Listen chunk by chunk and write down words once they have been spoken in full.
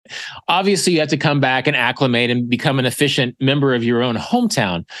obviously you have to come back and acclimate and become an efficient member of your own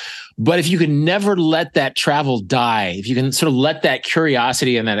hometown. But if you can never let that travel die, if you can sort of let that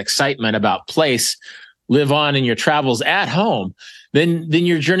curiosity and that excitement about place live on in your travels at home, then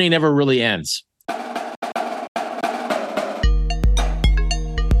your journey never really ends.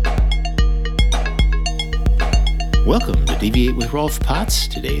 Welcome to Deviate with Rolf Potts.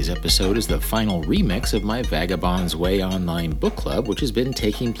 Today's episode is the final remix of my Vagabond's Way online book club, which has been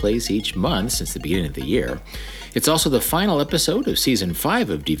taking place each month since the beginning of the year. It's also the final episode of Season 5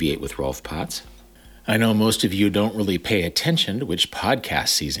 of Deviate with Rolf Potts. I know most of you don't really pay attention to which podcast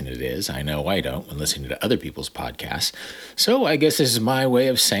season it is. I know I don't when listening to other people's podcasts. So I guess this is my way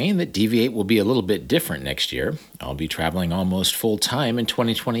of saying that Deviate will be a little bit different next year. I'll be traveling almost full-time in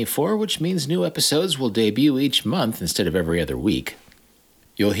 2024, which means new episodes will debut each month instead of every other week.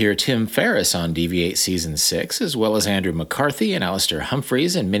 You'll hear Tim Ferriss on Deviate Season 6, as well as Andrew McCarthy and Alistair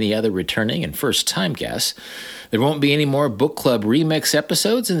Humphreys and many other returning and first-time guests. There won't be any more book club remix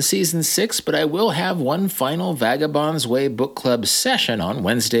episodes in Season 6, but I will have one final Vagabond's Way book club session on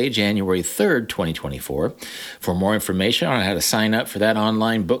Wednesday, January 3rd, 2024. For more information on how to sign up for that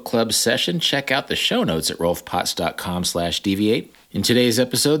online book club session, check out the show notes at rolfpotts.com/deviate. In today's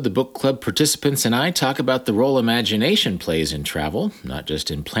episode, the book club participants and I talk about the role imagination plays in travel, not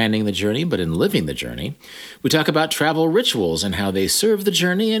just in planning the journey, but in living the journey. We talk about travel rituals and how they serve the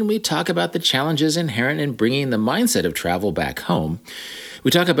journey, and we talk about the challenges inherent in bringing the mindset of travel back home.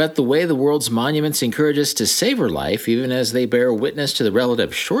 We talk about the way the world's monuments encourage us to savor life, even as they bear witness to the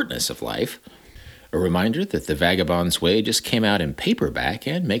relative shortness of life. A reminder that The Vagabond's Way just came out in paperback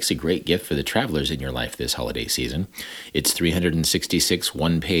and makes a great gift for the travelers in your life this holiday season. Its 366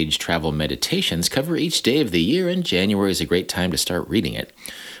 one-page travel meditations cover each day of the year, and January is a great time to start reading it.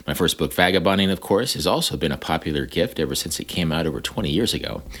 My first book, Vagabonding, of course, has also been a popular gift ever since it came out over 20 years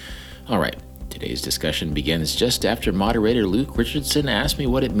ago. All right, today's discussion begins just after moderator Luke Richardson asked me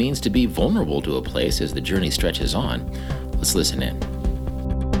what it means to be vulnerable to a place as the journey stretches on. Let's listen in.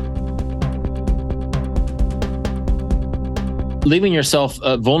 Leaving yourself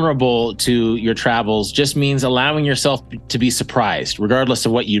vulnerable to your travels just means allowing yourself to be surprised, regardless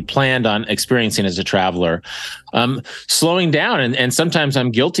of what you planned on experiencing as a traveler. Slowing down, and sometimes I'm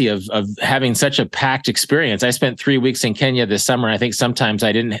guilty of having such a packed experience. I spent 3 weeks in Kenya this summer. I think sometimes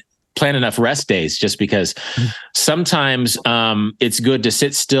I didn't plan enough rest days just because sometimes it's good to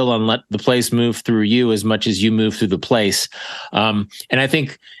sit still and let the place move through you as much as you move through the place. And I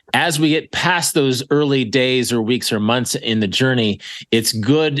think as we get past those early days or weeks or months in the journey, it's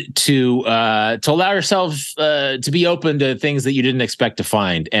good to allow yourself to be open to things that you didn't expect to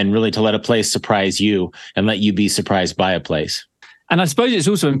find, and really to let a place surprise you and let you be surprised by a place. And I suppose it's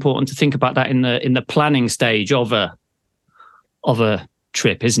also important to think about that in the planning stage of a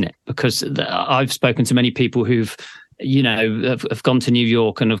trip, isn't it? Because I've spoken to many people who've, have gone to New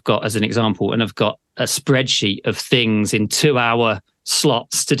York and have got, as an example, and have got a spreadsheet of things in 2-hour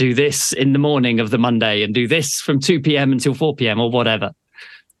slots to do this in the morning of the Monday and do this from 2 p.m. until 4 p.m. or whatever.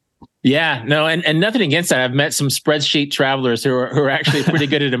 Yeah, no, and nothing against that. I've met some spreadsheet travelers who are actually pretty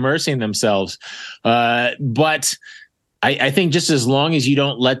good at immersing themselves. But I think just as long as you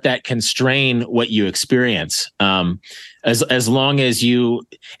don't let that constrain what you experience, as long as you,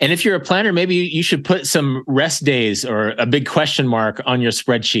 and if you're a planner, maybe you should put some rest days or a big question mark on your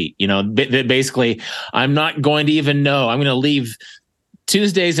spreadsheet. Basically, I'm not going to even know. I'm going to leave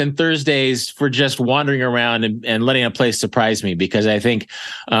Tuesdays and Thursdays for just wandering around and letting a place surprise me, because I think,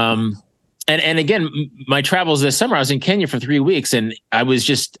 and again, my travels this summer, I was in Kenya for 3 weeks, and I was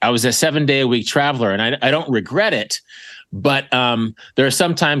a 7-day-a-week traveler, and I don't regret it. But there are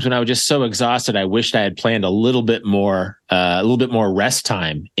some times when I was just so exhausted, I wished I had planned a little bit more rest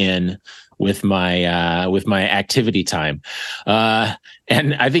time in with my activity time.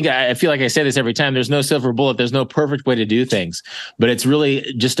 And I feel like I say this every time. There's no silver bullet. There's no perfect way to do things, but it's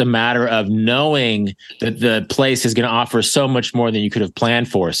really just a matter of knowing that the place is going to offer so much more than you could have planned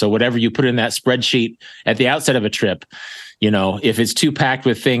for. So whatever you put in that spreadsheet at the outset of a trip, if it's too packed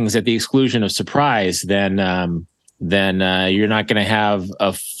with things at the exclusion of surprise, then you're not going to have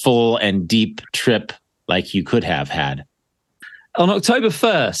a full and deep trip like you could have had. On October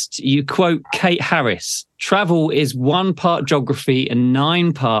 1st, you quote Kate Harris, "Travel is 1 part geography and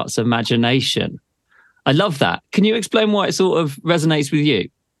 9 parts imagination." I love that. Can you explain why it sort of resonates with you?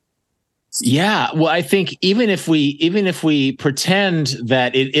 Yeah, well, I think even if we pretend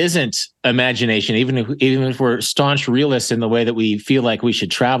that it isn't imagination, even if we're staunch realists in the way that we feel like we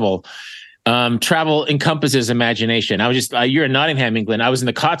should travel, travel encompasses imagination. You're in Nottingham, England. I was in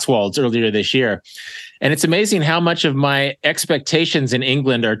the Cotswolds earlier this year. And it's amazing how much of my expectations in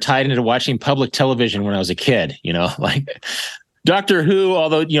England are tied into watching public television when I was a kid, like Doctor Who,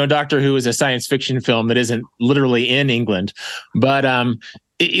 although, Doctor Who is a science fiction film that isn't literally in England. But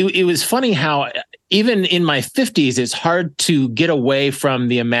it was funny how even in my 50s, it's hard to get away from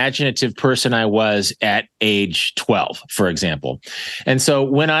the imaginative person I was at age 12, for example. And so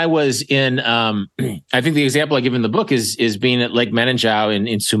when I was in, I think the example I give in the book is being at Lake Menenjau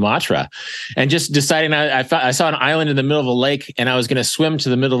in Sumatra, and just deciding I saw an island in the middle of a lake, and I was going to swim to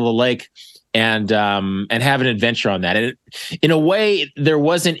the middle of the lake and have an adventure on that. And in a way, there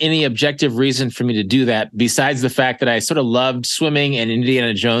wasn't any objective reason for me to do that besides the fact that I sort of loved swimming and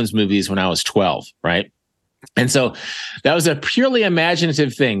Indiana Jones movies when I was 12, right? And so that was a purely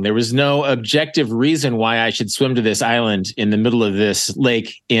imaginative thing. There was no objective reason why I should swim to this island in the middle of this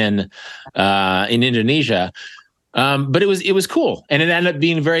lake in Indonesia. But it was cool, and it ended up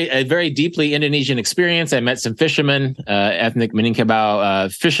being a very deeply Indonesian experience. I met some fishermen, ethnic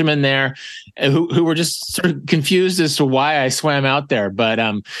Minangkabau fishermen there, who were just sort of confused as to why I swam out there. But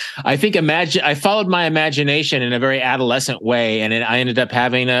I think I followed my imagination in a very adolescent way, and I ended up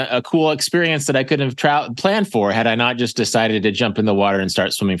having a cool experience that I couldn't have planned for had I not just decided to jump in the water and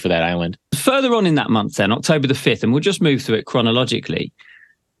start swimming for that island. Further on in that month, then October the 5th, and we'll just move through it chronologically.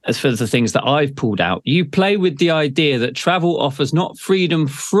 As for the things that I've pulled out, you play with the idea that travel offers not freedom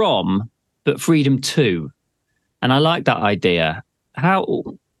from, but freedom to. And I like that idea. How,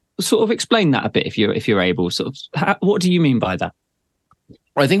 sort of explain that a bit if you're able. What do you mean by that?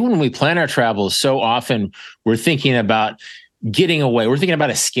 I think when we plan our travels, so often we're thinking about getting away. We're thinking about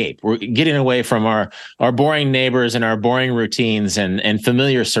escape. We're getting away from our boring neighbors and our boring routines and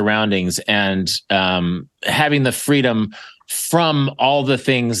familiar surroundings, and having the freedom from all the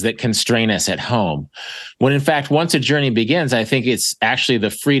things that constrain us at home. When in fact, once a journey begins, I think it's actually the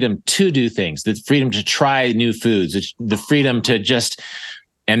freedom to do things, the freedom to try new foods, the freedom to just,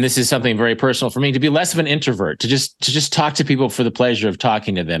 and this is something very personal for me, to be less of an introvert, to just talk to people for the pleasure of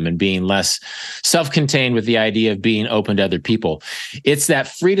talking to them and being less self-contained with the idea of being open to other people. It's that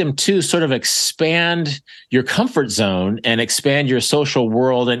freedom to sort of expand your comfort zone and expand your social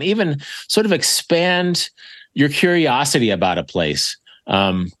world, and even sort of expand your curiosity about a place.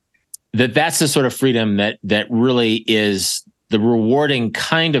 That's the sort of freedom that really is the rewarding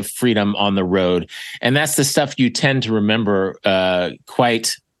kind of freedom on the road. And that's the stuff you tend to remember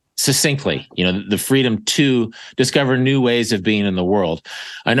quite succinctly, the freedom to discover new ways of being in the world.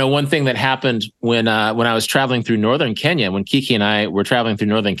 I know one thing that happened when I was traveling through northern Kenya, when Kiki and I were traveling through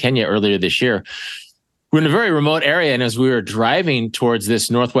northern Kenya earlier this year. We're in a very remote area, and as we were driving towards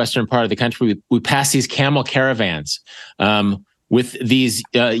this northwestern part of the country, we passed these camel caravans with these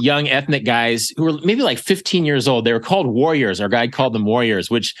young ethnic guys who were maybe like 15 years old. They were called warriors. Our guide called them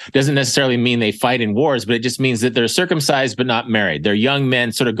warriors, which doesn't necessarily mean they fight in wars, but it just means that they're circumcised but not married. They're young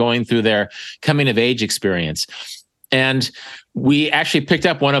men sort of going through their coming of age experience. And we actually picked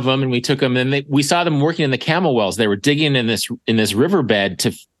up one of them and we took them, and we saw them working in the camel wells. They were digging in this riverbed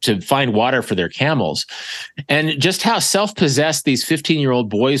to find water for their camels. And just how self-possessed these 15-year-old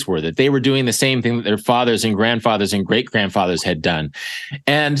boys were, that they were doing the same thing that their fathers and grandfathers and great-grandfathers had done.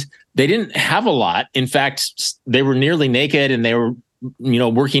 And they didn't have a lot. In fact, they were nearly naked, and they were,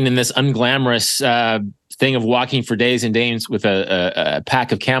 working in this unglamorous thing of walking for days and days with a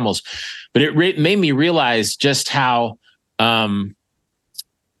pack of camels. But it made me realize just how, I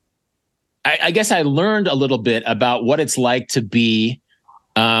guess I learned a little bit about what it's like to be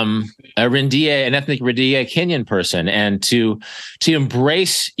an ethnic Rindia Kenyan person, and to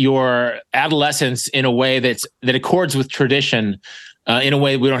embrace your adolescence in a way that accords with tradition, in a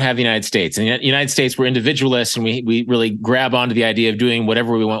way we don't have the United States. In the United States, we're individualists, and we really grab onto the idea of doing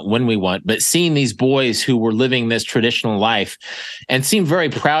whatever we want when we want. But seeing these boys who were living this traditional life and seemed very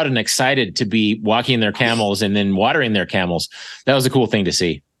proud and excited to be walking their camels and then watering their camels, that was a cool thing to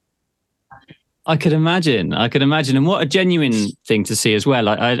see. I could imagine. And what a genuine thing to see as well.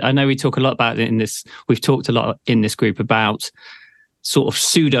 I know we talk a lot about it in this. We've talked a lot in this group about sort of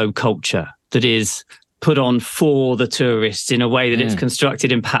pseudo culture that is put on for the tourists in a way that it's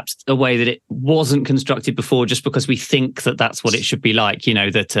constructed in perhaps a way that it wasn't constructed before, just because we think that that's what it should be like,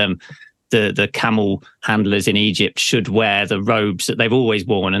 that the camel handlers in Egypt should wear the robes that they've always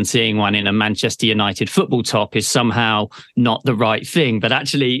worn, and seeing one in a Manchester United football top is somehow not the right thing. But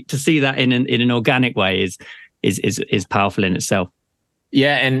actually to see that in an organic way is powerful in itself.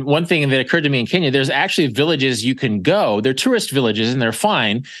 Yeah, and one thing that occurred to me in Kenya, there's actually villages you can go. They're tourist villages, and they're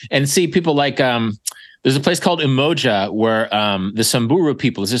fine, and see people like there's a place called Umoja where the Samburu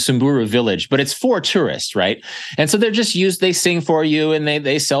people, it's a Samburu village, but it's for tourists, right? And so they're just they sing for you, and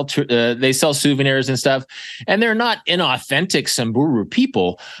they sell souvenirs and stuff. And they're not inauthentic Samburu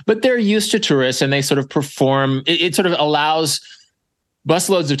people, but they're used to tourists, and they sort of perform. It sort of allows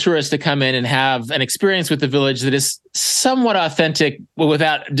busloads of tourists to come in and have an experience with the village that is somewhat authentic, but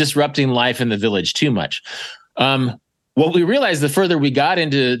without disrupting life in the village too much. What we realized the further we got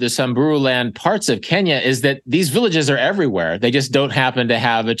into the Samburu land parts of Kenya is that these villages are everywhere. They just don't happen to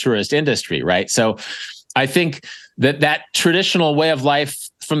have a tourist industry, right? So I think that traditional way of life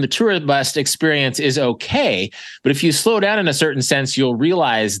from the tour bus experience is okay. But if you slow down in a certain sense, you'll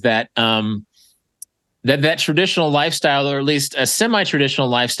realize that that traditional lifestyle, or at least a semi-traditional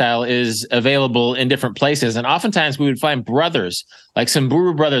lifestyle, is available in different places. And oftentimes we would find brothers, like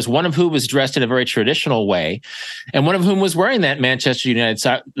Samburu brothers, one of whom was dressed in a very traditional way, and one of whom was wearing that Manchester United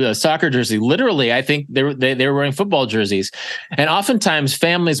soccer jersey. Literally, I think they were wearing football jerseys. And oftentimes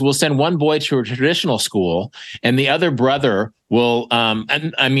families will send one boy to a traditional school, and the other brother will,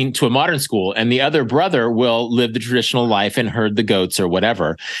 to a modern school, and the other brother will live the traditional life and herd the goats or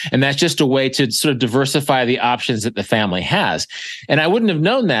whatever. And that's just a way to sort of diversify the options that the family has. And I wouldn't have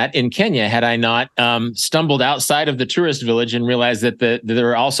known that in Kenya had I not stumbled outside of the tourist village and realized that there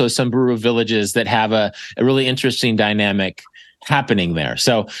are also Samburu villages that have a really interesting dynamic happening there.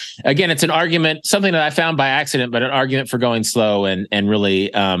 So again, it's an argument, something that I found by accident, but an argument for going slow and really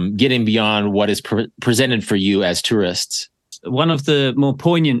getting beyond what is presented for you as tourists. One of the more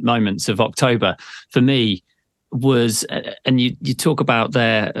poignant moments of October for me was, and you talk about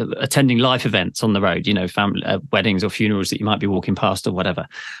their attending life events on the road, family weddings or funerals that you might be walking past or whatever.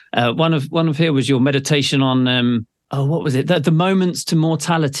 One of here was your meditation on, what was it? The moments to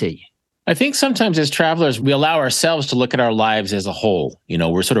mortality. I think sometimes as travelers, we allow ourselves to look at our lives as a whole.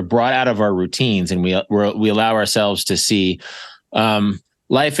 We're sort of brought out of our routines, and we allow ourselves to see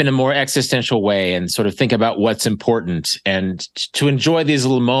life in a more existential way and sort of think about what's important and to enjoy these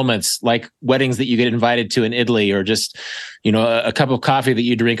little moments, like weddings that you get invited to in Italy, or just, a cup of coffee that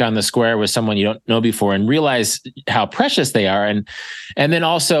you drink on the square with someone you don't know before, and realize how precious they are. And then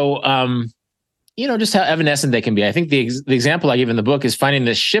also, just how evanescent they can be. I think the example I give in the book is finding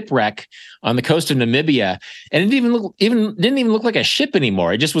this shipwreck on the coast of Namibia, and it didn't even look like a ship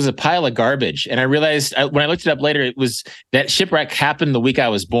anymore. It just was a pile of garbage. And I realized when I looked it up later, it was that shipwreck happened the week I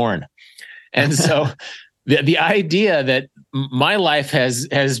was born. And so the idea that my life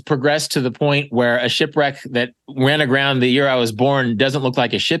has progressed to the point where a shipwreck that ran aground the year I was born doesn't look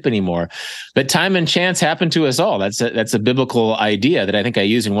like a ship anymore. But time and chance happen to us all. That's a biblical idea that I think I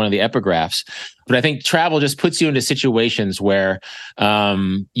use in one of the epigraphs. But I think travel just puts you into situations where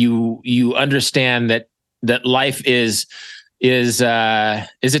you understand that life is a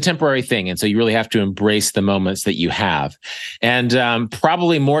temporary thing. And so you really have to embrace the moments that you have. And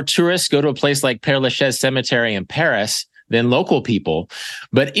probably more tourists go to a place like Père Lachaise Cemetery in Paris than local people.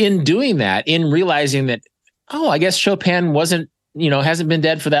 But in doing that, in realizing that, I guess Chopin hasn't been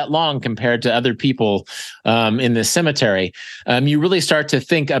dead for that long compared to other people in this cemetery, you really start to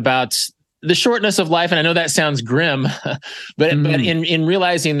think about the shortness of life. And I know that sounds grim, but in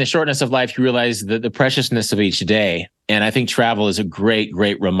realizing the shortness of life, you realize the preciousness of each day. And I think travel is a great,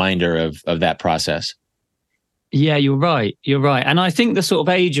 great reminder of that process. Yeah, you're right. And I think the sort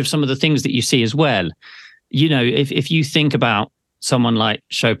of age of some of the things that you see as well, if you think about someone like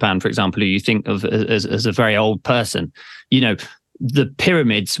Chopin, for example, who you think of as a very old person, the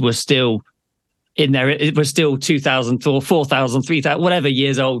pyramids were still in there. It was still 2,000 or 4,000, 3,000, whatever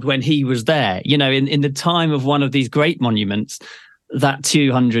years old when he was there. In the time of one of these great monuments, that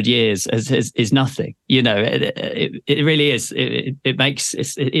 200 years is nothing. It really is. It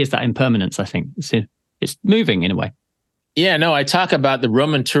is that impermanence. I think it's moving in a way. Yeah, no, I talk about the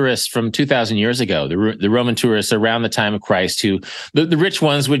Roman tourists from 2,000 years ago, the Roman tourists around the time of Christ, who the rich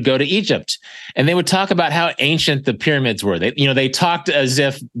ones would go to Egypt, and they would talk about how ancient the pyramids were. They talked as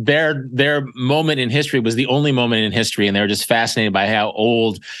if their moment in history was the only moment in history, and they were just fascinated by how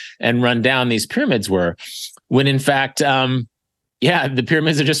old and run down these pyramids were, when in fact, the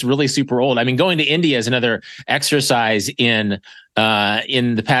pyramids are just really super old. I mean, going to India is another exercise in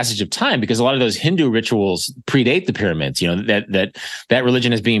the passage of time, because a lot of those Hindu rituals predate the pyramids. That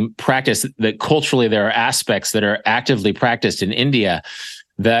religion is being practiced. That culturally there are aspects that are actively practiced in India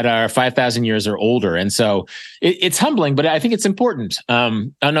that are 5,000 years or older. And so it's humbling, but I think it's important. I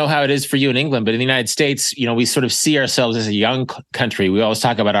don't know how it is for you in England, but in the United States, we sort of see ourselves as a young country. We always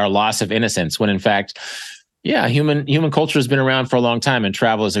talk about our loss of innocence, when in fact, human culture has been around for a long time, and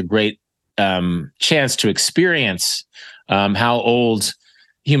travel is a great chance to experience how old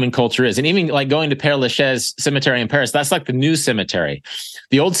human culture is. And even like going to Père Lachaise Cemetery in Paris, that's like the new cemetery.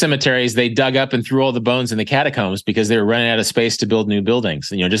 The old cemeteries, they dug up and threw all the bones in the catacombs because they were running out of space to build new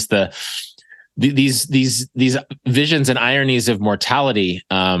buildings. And, just these visions and ironies of mortality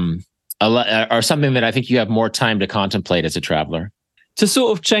are something that I think you have more time to contemplate as a traveler. To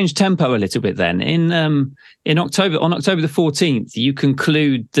sort of change tempo a little bit then, in October, on October the 14th, you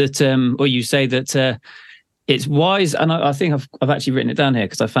conclude that, or you say that it's wise, and I think I've actually written it down here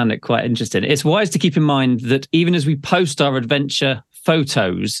because I found it quite interesting. It's wise to keep in mind that even as we post our adventure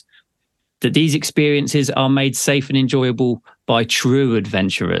photos, that these experiences are made safe and enjoyable by true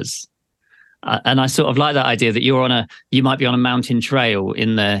adventurers. And I sort of like that idea that you might be on a mountain trail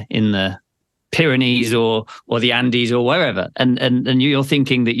in the Pyrenees or the Andes or wherever, and you're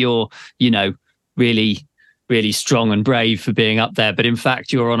thinking that you're really, really strong and brave for being up there, but in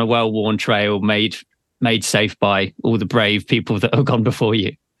fact you're on a well-worn trail made safe by all the brave people that have gone before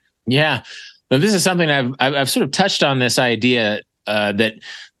you. Yeah, but this is something I've sort of touched on, this idea that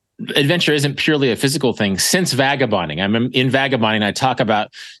adventure isn't purely a physical thing. Since vagabonding, I'm in vagabonding, I talk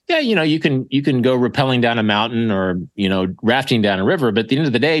about, you can go rappelling down a mountain or, rafting down a river, but at the end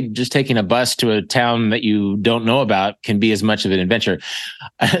of the day, just taking a bus to a town that you don't know about can be as much of an adventure.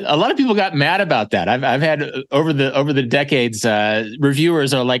 A lot of people got mad about that. I've had over the decades,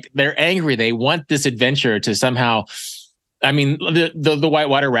 reviewers are like, they're angry. They want this adventure to somehow, the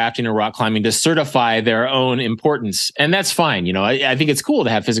whitewater rafting or rock climbing, to certify their own importance. And that's fine. I think it's cool to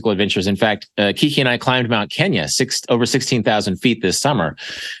have physical adventures. In fact, Kiki and I climbed Mount Kenya, over 16,000 feet this summer.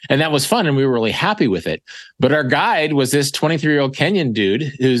 And that was fun. And we were really happy with it. But our guide was this 23-year-old Kenyan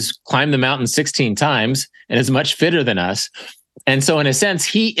dude who's climbed the mountain 16 times and is much fitter than us. And so in a sense,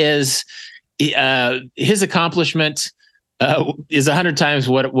 his accomplishment is 100 times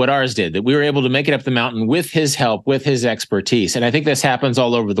what ours did, that we were able to make it up the mountain with his help, with his expertise. And I think this happens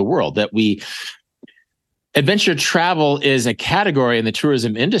all over the world, that adventure travel is a category in the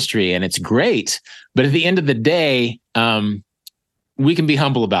tourism industry, and it's great. But at the end of the day, we can be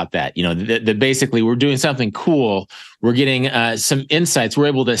humble about that. That basically we're doing something cool. We're getting some insights. We're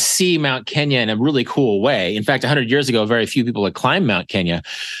able to see Mount Kenya in a really cool way. In fact, 100 years ago, very few people had climbed Mount Kenya,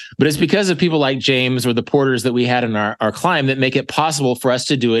 but it's because of people like James or the porters that we had in our climb that make it possible for us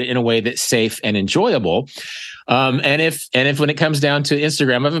to do it in a way that's safe and enjoyable. And if when it comes down to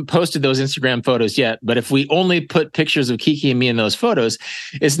Instagram, I haven't posted those Instagram photos yet, but if we only put pictures of Kiki and me in those photos,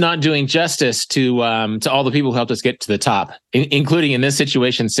 it's not doing justice to all the people who helped us get to the top, including in this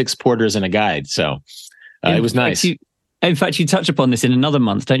situation, 6 porters and a guide. So it was nice. In fact, you touch upon this in another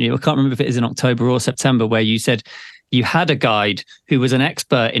month, don't you? I can't remember if it is in October or September, where you said you had a guide who was an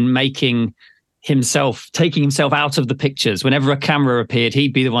expert in taking himself out of the pictures. Whenever a camera appeared,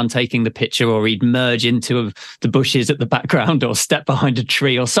 he'd be the one taking the picture, or he'd merge into the bushes at the background or step behind a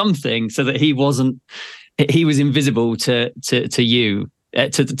tree or something, so that he was invisible to you,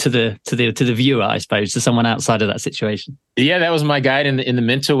 to the viewer, I suppose, to someone outside of that situation. Yeah, that was my guide in the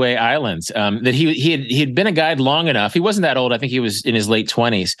Mentawai Islands. That he had been a guide long enough. He wasn't that old. I think he was in his late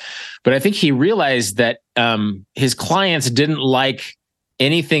 20s, but I think he realized that his clients didn't like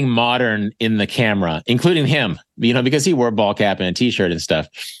anything modern in the camera, including him, because he wore a ball cap and a t-shirt and stuff.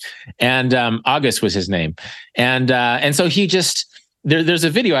 And August was his name. And so he just, there's a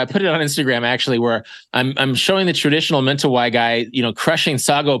video, I put it on Instagram actually, where I'm showing the traditional Mentawai guy, crushing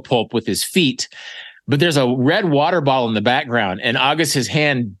sago pulp with his feet, but there's a red water bottle in the background, and August, his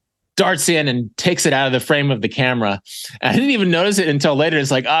hand darts in and takes it out of the frame of the camera. I didn't even notice it until later.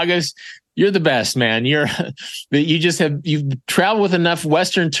 It's like, August, you're the best, man. You've traveled with enough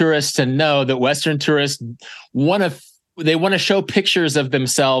Western tourists to know that Western tourists want to show pictures of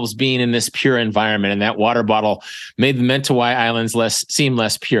themselves being in this pure environment, and that water bottle made the Mentawai Islands seem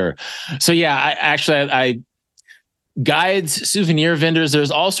less pure. So yeah, I guides, souvenir vendors, there's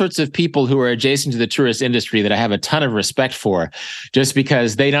all sorts of people who are adjacent to the tourist industry that I have a ton of respect for, just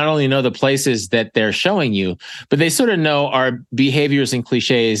because they not only know the places that they're showing you, but they sort of know our behaviors and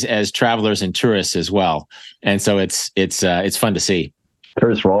cliches as travelers and tourists as well. And so it's fun to see.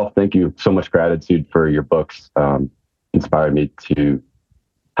 Curtis Rolfe, thank you. So much gratitude for your books. Inspired me to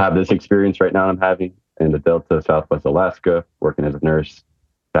have this experience right now I'm having in the Delta of Southwest Alaska, working as a nurse,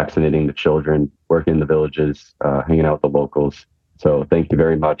 vaccinating the children, working in the villages, hanging out with the locals. So thank you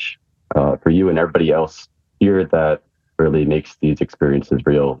very much for you and everybody else here that really makes these experiences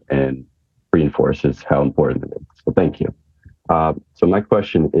real and reinforces how important it is. So thank you. So my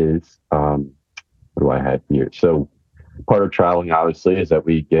question is, what do I have here? So part of traveling, obviously, is that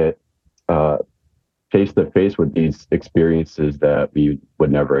we get face to face with these experiences that we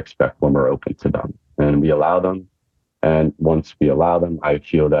would never expect when we're open to them. And we allow them And once we allow them, I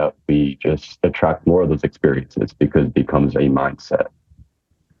feel that we just attract more of those experiences because it becomes a mindset.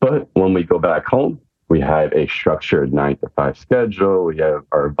 But when we go back home, we have a structured 9 to 5 schedule. We have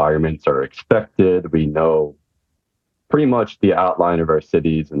our environments are expected. We know pretty much the outline of our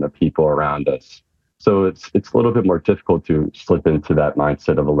cities and the people around us. So it's a little bit more difficult to slip into that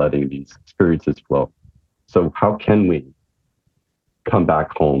mindset of letting these experiences flow. So how can we come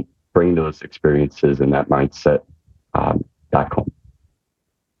back home, bring those experiences and that mindset back home?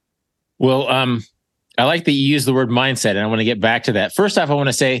 Well, I like that you use the word mindset, and I want to get back to that. First off, I want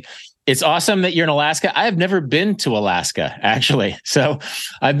to say it's awesome that you're in Alaska. I have never been to Alaska, actually. So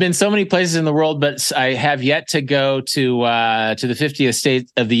I've been so many places in the world, but I have yet to go to the 50th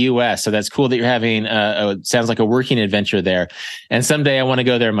state of the U.S. So that's cool that you're having sounds like a working adventure there. And someday I want to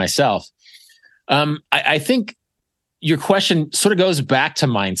go there myself. I think your question sort of goes back to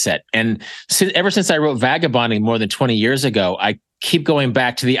mindset. And ever since I wrote Vagabonding more than 20 years ago, I keep going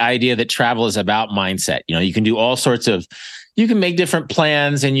back to the idea that travel is about mindset. You know, you can do all sorts of, you can make different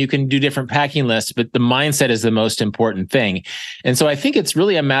plans and you can do different packing lists, but the mindset is the most important thing. And so I think it's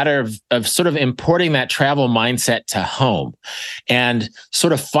really a matter of sort of importing that travel mindset to home and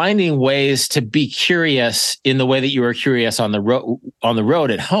sort of finding ways to be curious in the way that you were curious on the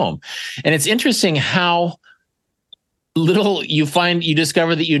road at home. And it's interesting how little you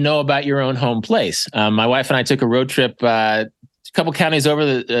discover that you know about your own home place. My wife and I took a road trip a couple counties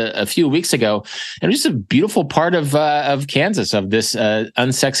over a few weeks ago, and it was just a beautiful part of Kansas, of this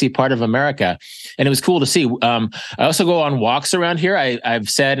unsexy part of America, and it was cool to see. I also go on walks around here. I've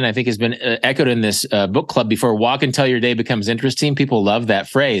said, and I think has been echoed in this book club before, walk until your day becomes interesting. People love that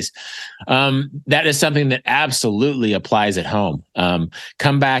phrase. That is something that absolutely applies at home.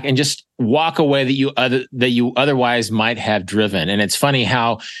 Come back and just walk away that you otherwise might have driven. And it's funny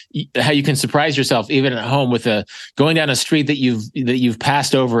how you can surprise yourself even at home with going down a street that you've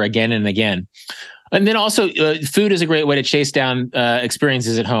passed over again and again. And then also, food is a great way to chase down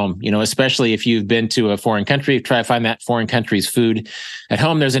experiences at home. You know, especially if you've been to a foreign country, try to find that foreign country's food at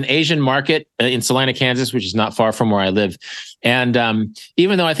home. There's an Asian market in Salina, Kansas, which is not far from where I live. And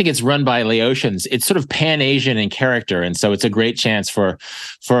even though I think it's run by Laotians, it's sort of Pan-Asian in character, and so it's a great chance for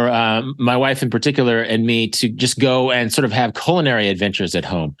my wife in particular and me to just go and sort of have culinary adventures at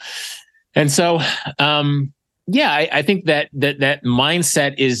home. And so. Yeah, I think that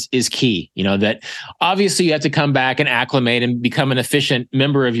mindset is key. You know, that obviously you have to come back and acclimate and become an efficient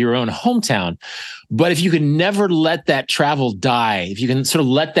member of your own hometown. But if you can never let that travel die, if you can sort of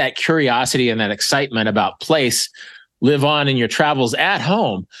let that curiosity and that excitement about place live on in your travels at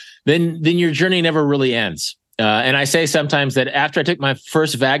home, then your journey never really ends. And I say sometimes that after I took my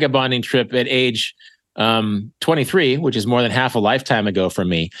first vagabonding trip at age 23, which is more than half a lifetime ago for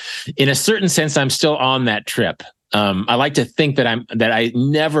me, in a certain sense, I'm still on that trip. I like to think that I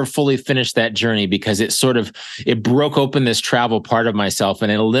never fully finished that journey because it broke open this travel part of myself and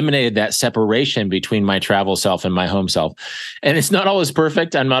it eliminated that separation between my travel self and my home self. And it's not always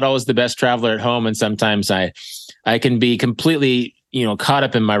perfect. I'm not always the best traveler at home. And sometimes I can be completely, caught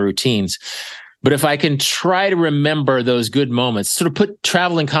up in my routines. But if I can try to remember those good moments, sort of put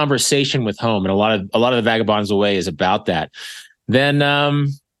travel in conversation with home, and a lot of the Vagabonds Away is about that, then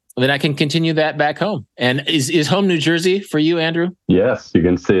I can continue that back home. And is home New Jersey for you, Andrew? Yes, you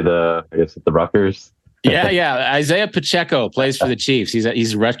can see the Rutgers. Yeah. Isaiah Pacheco plays for the Chiefs.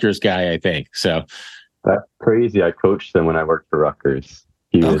 He's a Rutgers guy, I think. So that's crazy. I coached him when I worked for Rutgers.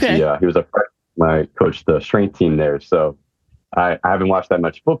 He was a freshman. I coached the strength team there. So I haven't watched that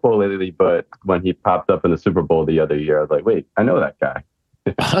much football lately, but when he popped up in the Super Bowl the other year, I was like, wait, I know that guy.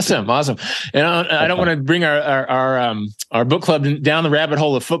 Awesome. And I don't want to bring our book club down the rabbit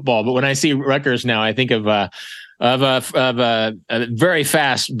hole of football, but when I see Rutgers now, I think of a very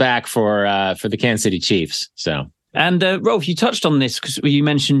fast back for the Kansas City Chiefs. So. And Rolf, you touched on this because you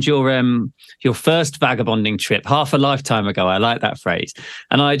mentioned your first vagabonding trip half a lifetime ago. I like that phrase,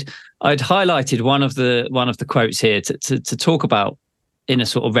 and I'd highlighted one of the quotes here to talk about in a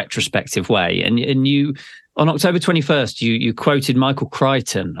sort of retrospective way. And you, on October 21st, you quoted Michael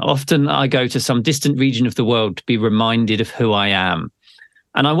Crichton. Often I go to some distant region of the world to be reminded of who I am,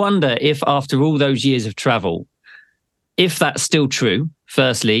 and I wonder if after all those years of travel, if that's still true.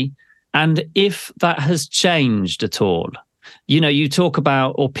 Firstly. And if that has changed at all. You talk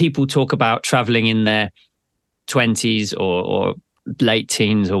about, or people talk about traveling in their 20s or late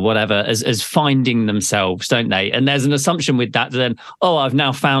teens or whatever as finding themselves, don't they? And there's an assumption with that then, I've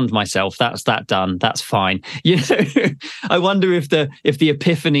now found myself. That's that done. That's fine. I wonder if the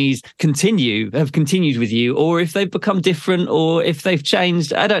epiphanies have continued with you, or if they've become different, or if they've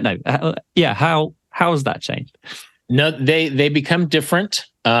changed. I don't know. How has that changed? No, they become different.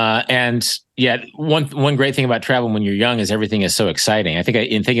 And yeah, one great thing about travel when you're young is everything is so exciting. I think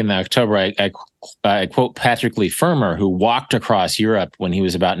in thinking in October, I quote Patrick Lee Firmer, who walked across Europe when he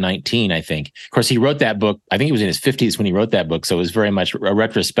was about 19, I think. Of course, he wrote that book. I think he was in his 50s when he wrote that book. So it was very much a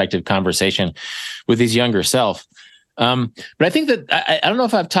retrospective conversation with his younger self. But I think that I don't know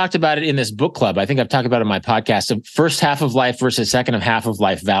if I've talked about it in this book club. I think I've talked about it in my podcast of first half of life versus second half of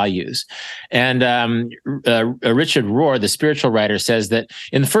life values. And Richard Rohr, the spiritual writer, says that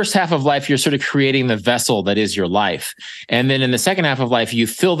in the first half of life, you're sort of creating the vessel that is your life. And then in the second half of life, you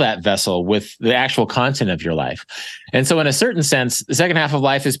fill that vessel with the actual content of your life. And so in a certain sense, the second half of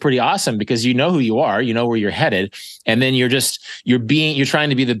life is pretty awesome because you know who you are, you know where you're headed. And then you're trying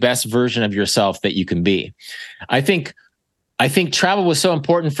to be the best version of yourself that you can be. I think travel was so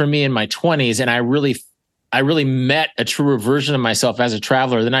important for me in my 20s, and I really met a truer version of myself as a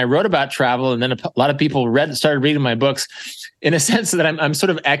traveler. Then I wrote about travel, and then a lot of people started reading my books in a sense that I'm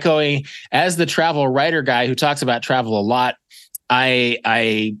sort of echoing as the travel writer guy who talks about travel a lot.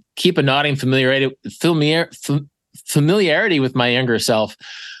 I keep a nodding familiarity with my younger self,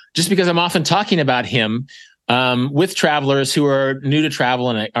 just because I'm often talking about him with travelers who are new to travel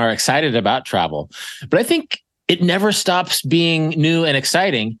and are excited about travel. But I think it never stops being new and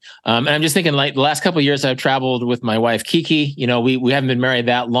exciting. And I'm just thinking, like, the last couple of years I've traveled with my wife, Kiki. You know, we haven't been married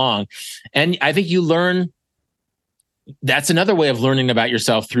that long. And I think you learn, that's another way of learning about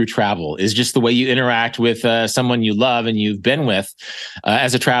yourself through travel, is just the way you interact with someone you love and you've been with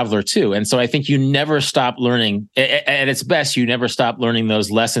as a traveler too. And so I think you never stop learning. At its best, you never stop learning those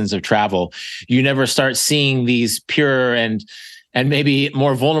lessons of travel. You never start seeing these pure and maybe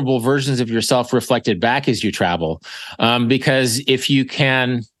more vulnerable versions of yourself reflected back as you travel. Because if you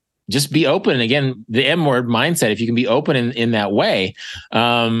can just be open, and again, the M word mindset, if you can be open in that way,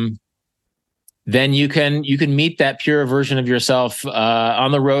 then you can meet that pure version of yourself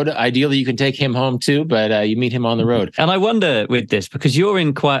on the road. Ideally, you can take him home too, but you meet him on the road. And I wonder with this, because you're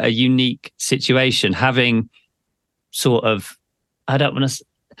in quite a unique situation, having sort of,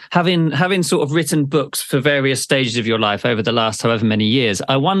 having sort of written books for various stages of your life over the last however many years.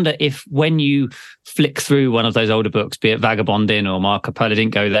 I wonder if when you flick through one of those older books, be it Vagabonding or Marco Polo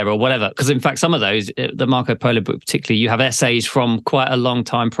Didn't Go There or whatever, because in fact, some of those, the Marco Polo book particularly, you have essays from quite a long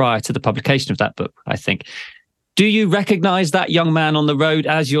time prior to the publication of that book, I think. Do you recognize that young man on the road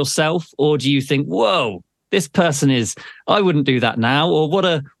as yourself? Or do you think, whoa, this person I wouldn't do that now, or what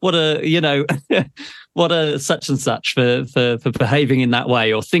a what a such and such for behaving in that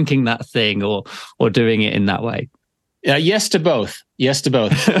way, or thinking that thing, or doing it in that way? Yes to both.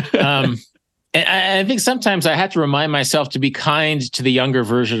 And I think sometimes I have to remind myself to be kind to the younger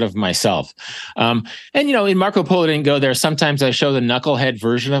version of myself. And, you know, in Marco Polo Didn't Go There, sometimes I show the knucklehead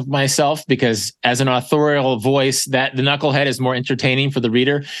version of myself because as an authorial voice, that the knucklehead is more entertaining for the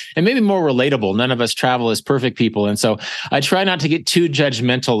reader and maybe more relatable. None of us travel as perfect people. And so I try not to get too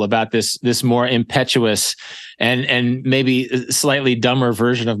judgmental about this more impetuous and maybe slightly dumber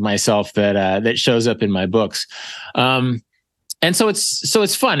version of myself that shows up in my books. And so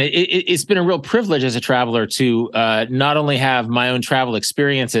it's fun. It's been a real privilege as a traveler to not only have my own travel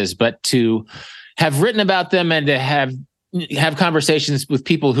experiences, but to have written about them and to have conversations with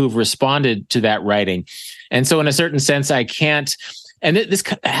people who've responded to that writing. And so in a certain sense, I can't, and this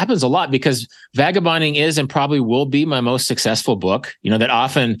happens a lot because Vagabonding is and probably will be my most successful book. You know, that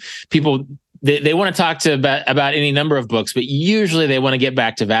often people, they want to talk about any number of books, but usually they want to get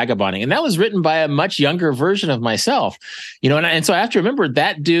back to Vagabonding. And that was written by a much younger version of myself, you know, and so I have to remember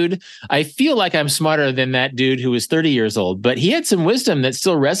that dude. I feel like I'm smarter than that dude who was 30 years old, but he had some wisdom that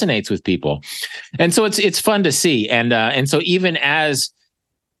still resonates with people. And so it's fun to see. And so even as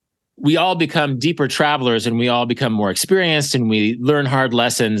we all become deeper travelers and we all become more experienced and we learn hard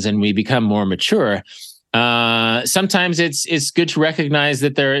lessons and we become more mature, sometimes it's good to recognize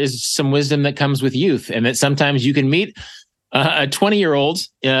that there is some wisdom that comes with youth, and that sometimes you can meet a 20-year-old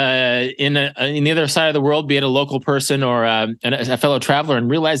in the other side of the world, be it a local person or a fellow traveler,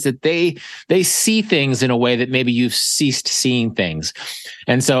 and realize that they see things in a way that maybe you've ceased seeing things.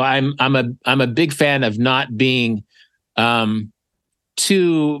 And so I'm a big fan of not being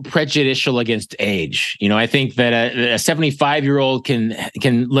too prejudicial against age. You know, I think that a 75-year-old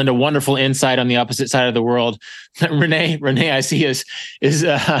can lend a wonderful insight on the opposite side of the world. Renee, I see is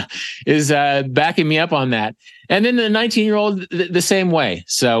backing me up on that. And then the 19-year-old the same way.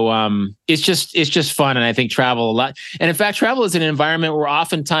 So it's just fun, and I think travel a lot. And in fact, travel is an environment where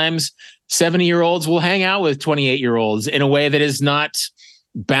oftentimes 70-year-olds will hang out with 28-year-olds in a way that is not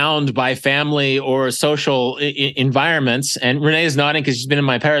bound by family or social environments. And Renee is nodding because she's been in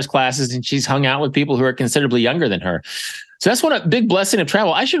my Paris classes and she's hung out with people who are considerably younger than her. So that's a big blessing of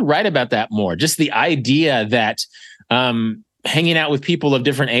travel. I should write about that more. Just the idea that hanging out with people of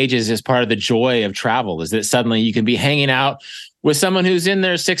different ages is part of the joy of travel, is that suddenly you can be hanging out with someone who's in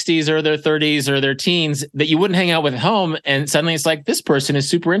their 60s or their 30s or their teens that you wouldn't hang out with at home. And suddenly it's like, this person is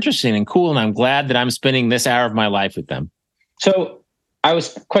super interesting and cool. And I'm glad that I'm spending this hour of my life with them. So I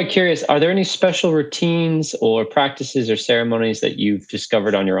was quite curious, are there any special routines or practices or ceremonies that you've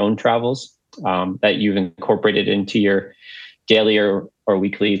discovered on your own travels that you've incorporated into your daily or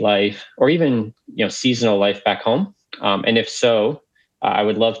weekly life, or even seasonal life back home? And if so, I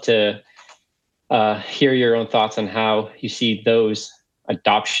would love to hear your own thoughts on how you see those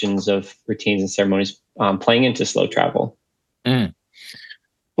adoptions of routines and ceremonies playing into slow travel.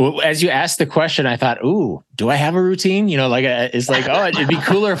 Well, as you asked the question, I thought, ooh, do I have a routine? It's like, oh, it'd be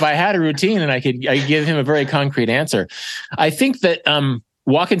cooler if I had a routine and I could give him a very concrete answer. I think that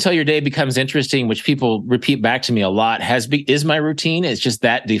walk until your day becomes interesting, which people repeat back to me a lot, is my routine. It's just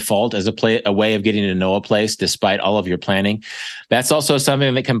that default as a way of getting to know a place despite all of your planning. That's also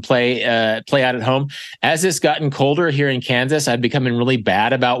something that can play out at home. As it's gotten colder here in Kansas, I've become really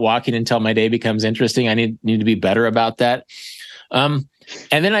bad about walking until my day becomes interesting. I need to be better about that.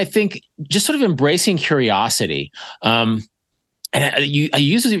 And then I think just sort of embracing curiosity. And I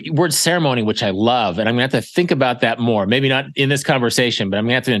use the word ceremony, which I love, and I'm going to have to think about that more. Maybe not in this conversation, but I'm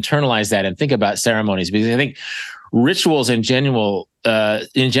going to have to internalize that and think about ceremonies, because I think rituals in general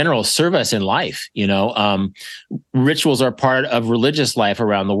serve us in life. Rituals are part of religious life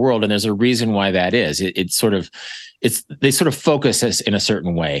around the world, and there's a reason why that is. They sort of focus us in a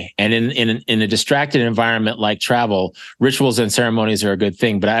certain way. And in a distracted environment like travel, rituals and ceremonies are a good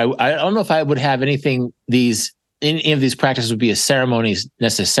thing. But I don't know if I would have any of these practices would be as ceremonies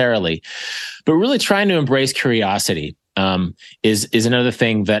necessarily, but really trying to embrace curiosity is another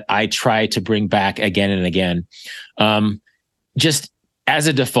thing that I try to bring back again and again. Just as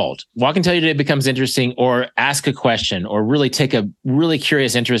a default, walk until your day becomes interesting, or ask a question, or really take a really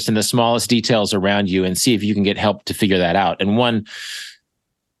curious interest in the smallest details around you and see if you can get help to figure that out. And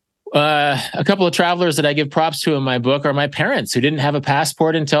a couple of travelers that I give props to in my book are my parents, who didn't have a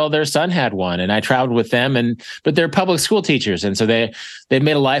passport until their son had one. And I traveled with them, but they're public school teachers. And so they've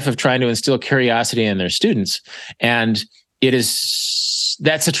made a life of trying to instill curiosity in their students. And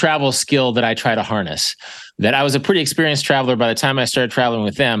that's a travel skill that I try to harness. That I was a pretty experienced traveler by the time I started traveling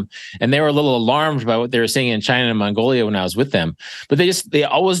with them. And they were a little alarmed by what they were seeing in China and Mongolia when I was with them. But they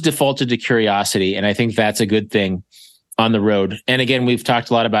always defaulted to curiosity. And I think that's a good thing on the road. And again, we've talked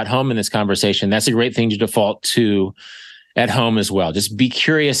a lot about home in this conversation. That's a great thing to default to at home as well. Just be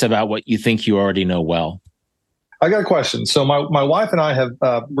curious about what you think you already know well. I got a question. So my wife and I have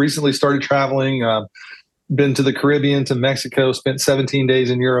recently started traveling, been to the Caribbean, to Mexico, spent 17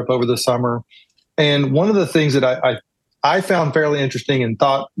 days in Europe over the summer. And one of the things that I found fairly interesting and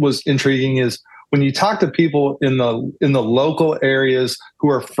thought was intriguing is when you talk to people in the local areas who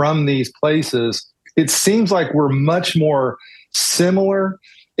are from these places, it seems like we're much more similar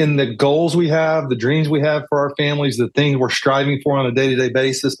in the goals we have, the dreams we have for our families, the things we're striving for on a day-to-day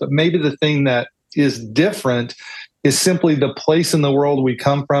basis. But maybe the thing that is different is simply the place in the world we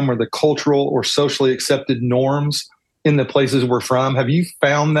come from, or the cultural or socially accepted norms in the places we're from. Have you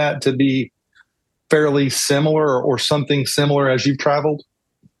found that to be fairly similar or something similar as you've traveled?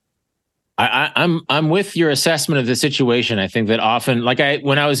 I'm with your assessment of the situation. I think that often,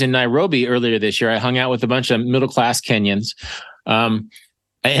 when I was in Nairobi earlier this year, I hung out with a bunch of middle-class Kenyans.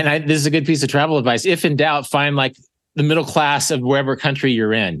 This is a good piece of travel advice. If in doubt, find the middle class of wherever country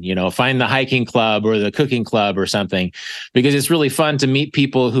you're in. Find the hiking club or the cooking club or something, because it's really fun to meet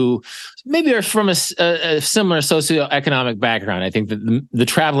people who maybe are from a similar socioeconomic background. I think that the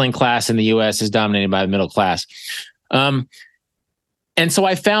traveling class in the U.S. is dominated by the middle class. And so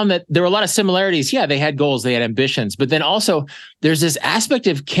I found that there were a lot of similarities. Yeah, they had goals, they had ambitions, but then also there's this aspect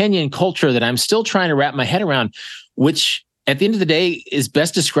of Kenyan culture that I'm still trying to wrap my head around, which at the end of the day is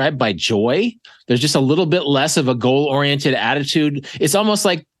best described by joy. There's just a little bit less of a goal-oriented attitude. It's almost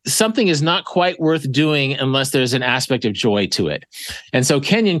like something is not quite worth doing unless there's an aspect of joy to it. And so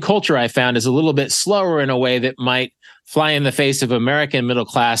Kenyan culture, I found, is a little bit slower in a way that might fly in the face of American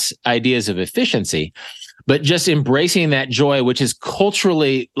middle-class ideas of efficiency. But just embracing that joy, which is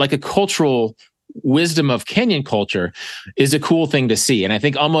culturally like a cultural wisdom of Kenyan culture, is a cool thing to see. And I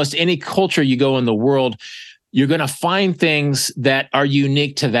think almost any culture you go in the world, you're going to find things that are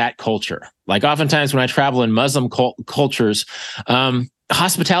unique to that culture. Like oftentimes when I travel in Muslim cultures,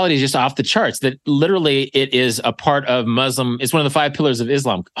 hospitality is just off the charts. That literally it is a part of Muslim. It's one of the 5 pillars of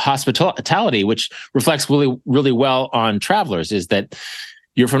Islam, hospitality, which reflects really, really well on travelers, is that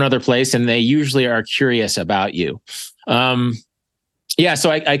you're from another place and they usually are curious about you.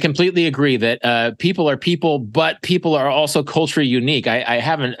 So I completely agree that people are people, but people are also culturally unique. I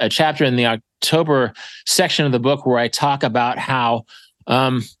have a chapter in the October section of the book where I talk about how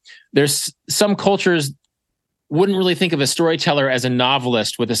there's some cultures wouldn't really think of a storyteller as a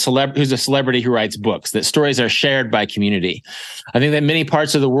novelist with who's a celebrity who writes books, that stories are shared by community. I think that many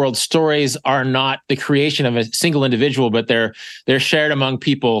parts of the world, stories are not the creation of a single individual, but they're shared among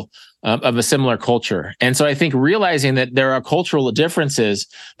people of a similar culture. And so I think realizing that there are cultural differences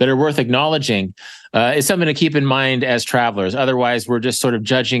that are worth acknowledging is something to keep in mind as travelers. Otherwise, we're just sort of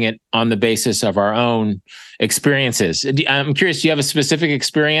judging it on the basis of our own experiences. I'm curious, do you have a specific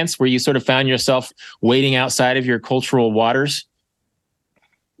experience where you sort of found yourself wading outside of your cultural waters?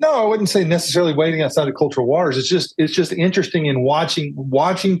 No, I wouldn't say necessarily wading outside of cultural waters. It's just interesting in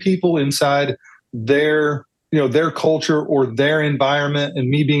watching people inside their culture or their environment, and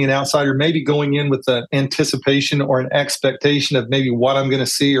me being an outsider, maybe going in with an anticipation or an expectation of maybe what I'm going to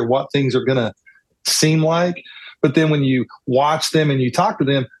see or what things are going to seem like. But then when you watch them and you talk to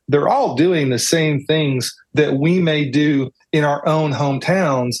them, they're all doing the same things that we may do in our own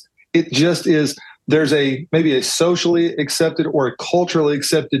hometowns. It just is, there's maybe a socially accepted or a culturally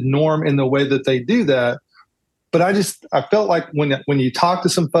accepted norm in the way that they do that. But I felt like when you talk to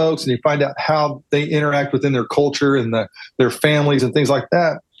some folks and you find out how they interact within their culture and their families and things like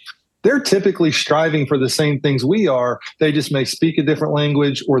that, they're typically striving for the same things we are. They just may speak a different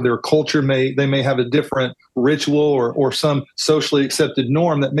language, or their culture may have a different ritual or some socially accepted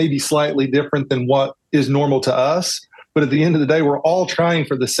norm that may be slightly different than what is normal to us. But at the end of the day, we're all trying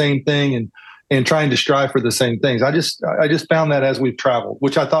for the same thing and trying to strive for the same things. I just found that as we've traveled,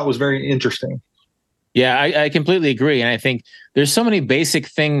 which I thought was very interesting. Yeah, I completely agree. And I think there's so many basic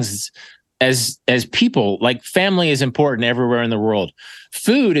things as people, like family is important everywhere in the world.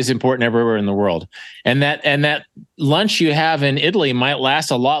 Food is important everywhere in the world. And that lunch you have in Italy might last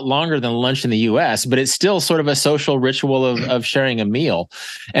a lot longer than lunch in the US, but it's still sort of a social ritual of sharing a meal.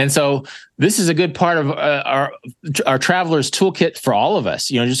 And so this is a good part of our traveler's toolkit for all of us,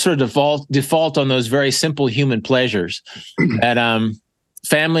 just sort of default on those very simple human pleasures that,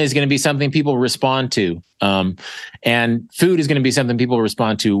 family is going to be something people respond to. And food is going to be something people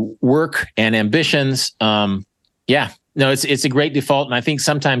respond to. Work and ambitions. It's a great default. And I think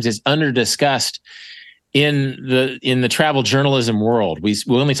sometimes it's under-discussed in the travel journalism world. We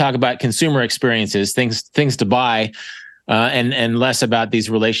only talk about consumer experiences, things to buy, and less about these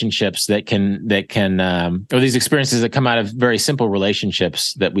relationships that can or these experiences that come out of very simple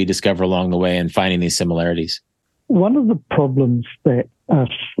relationships that we discover along the way and finding these similarities. One of the problems that us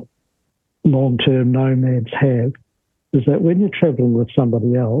long-term nomads have is that when you're traveling with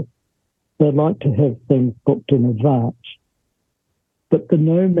somebody else, they like to have things booked in advance. But the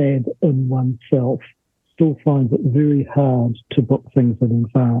nomad in oneself still finds it very hard to book things in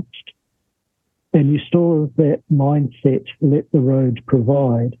advance. And you still have that mindset, let the road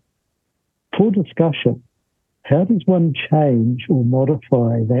provide. For discussion, how does one change or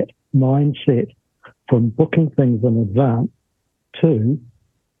modify that mindset from booking things in advance to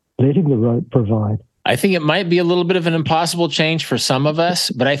letting the road provide? I think it might be a little bit of an impossible change for some of us,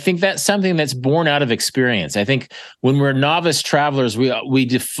 but I think that's something that's born out of experience. I think when we're novice travelers, we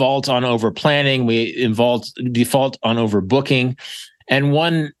default on over planning, we default on overbooking. And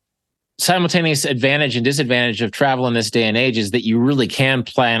one simultaneous advantage and disadvantage of travel in this day and age is that you really can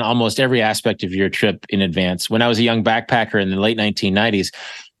plan almost every aspect of your trip in advance. When I was a young backpacker in the late 1990s,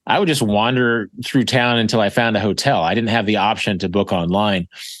 I would just wander through town until I found a hotel. I didn't have the option to book online.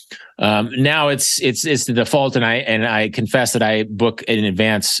 Now it's the default, and I confess that I book in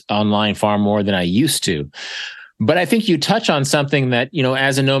advance online far more than I used to. But I think you touch on something that,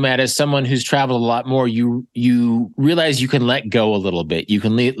 as a nomad, as someone who's traveled a lot more, you realize you can let go a little bit. You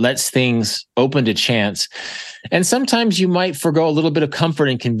can let things open to chance. And sometimes you might forgo a little bit of comfort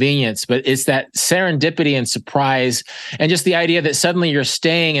and convenience, but it's that serendipity and surprise, and just the idea that suddenly you're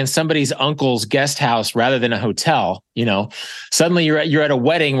staying in somebody's uncle's guest house rather than a hotel. Suddenly you're at a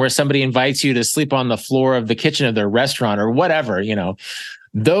wedding where somebody invites you to sleep on the floor of the kitchen of their restaurant or whatever,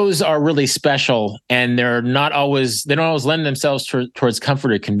 Those are really special, and they don't always lend themselves towards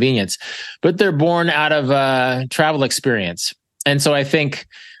comfort or convenience, but they're born out of travel experience. And so I think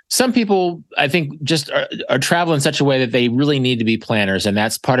some people, just are travel in such a way that they really need to be planners, and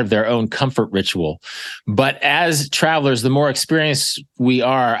that's part of their own comfort ritual. But as travelers, the more experienced we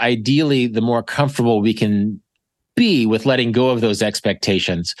are, ideally, the more comfortable we can be with letting go of those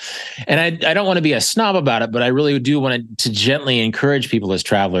expectations. And I don't want to be a snob about it, but I really do want to gently encourage people as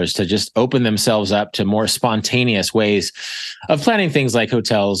travelers to just open themselves up to more spontaneous ways of planning things like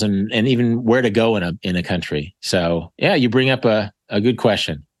hotels and even where to go in a country. So yeah, you bring up a good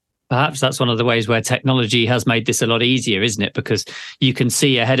question. Perhaps that's one of the ways where technology has made this a lot easier, isn't it? Because you can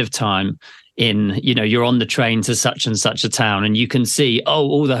see ahead of time you're on the train to such and such a town and you can see,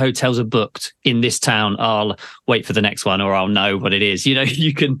 all the hotels are booked in this town. I'll wait for the next one or I'll know what it is.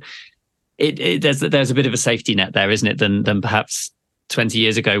 You can, there's a bit of a safety net there, isn't it? Than perhaps 20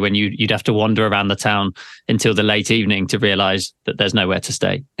 years ago when you'd have to wander around the town until the late evening to realize that there's nowhere to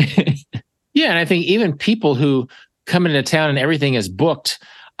stay. Yeah. And I think even people who come into town and everything is booked,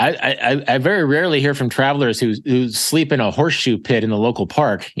 I very rarely hear from travelers who sleep in a horseshoe pit in the local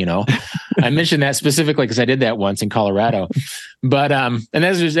park. I mentioned that specifically because I did that once in Colorado, but and that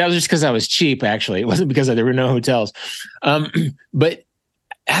was just because I was cheap. Actually, it wasn't because there were no hotels. But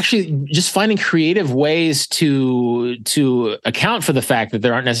actually, just finding creative ways to account for the fact that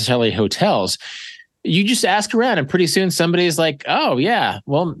there aren't necessarily hotels. You just ask around, and pretty soon somebody's like, "Oh yeah,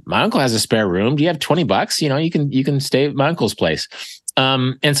 well, my uncle has a spare room. Do you have $20? You can stay at my uncle's place."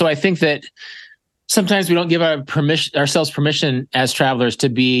 And so I think that sometimes we don't give ourselves permission as travelers to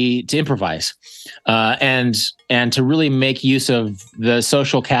improvise, and to really make use of the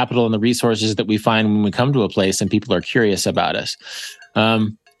social capital and the resources that we find when we come to a place and people are curious about us.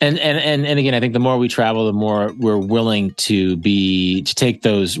 And again, I think the more we travel, the more we're willing to take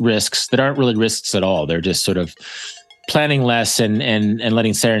those risks that aren't really risks at all. They're just sort of planning less and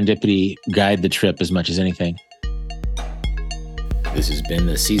letting serendipity guide the trip as much as anything. This has been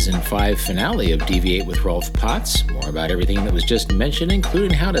the Season 5 finale of Deviate with Rolf Potts. More about everything that was just mentioned,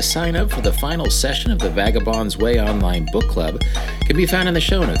 including how to sign up for the final session of the Vagabond's Way online book club, can be found in the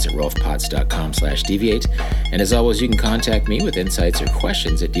show notes at rolfpotts.com/deviate. And as always, you can contact me with insights or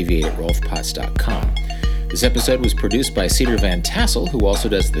questions at deviate@rolfpotts.com. This episode was produced by Cedar Van Tassel, who also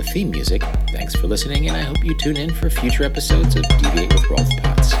does the theme music. Thanks for listening, and I hope you tune in for future episodes of Deviate with Rolf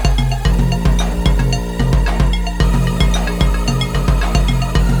Potts.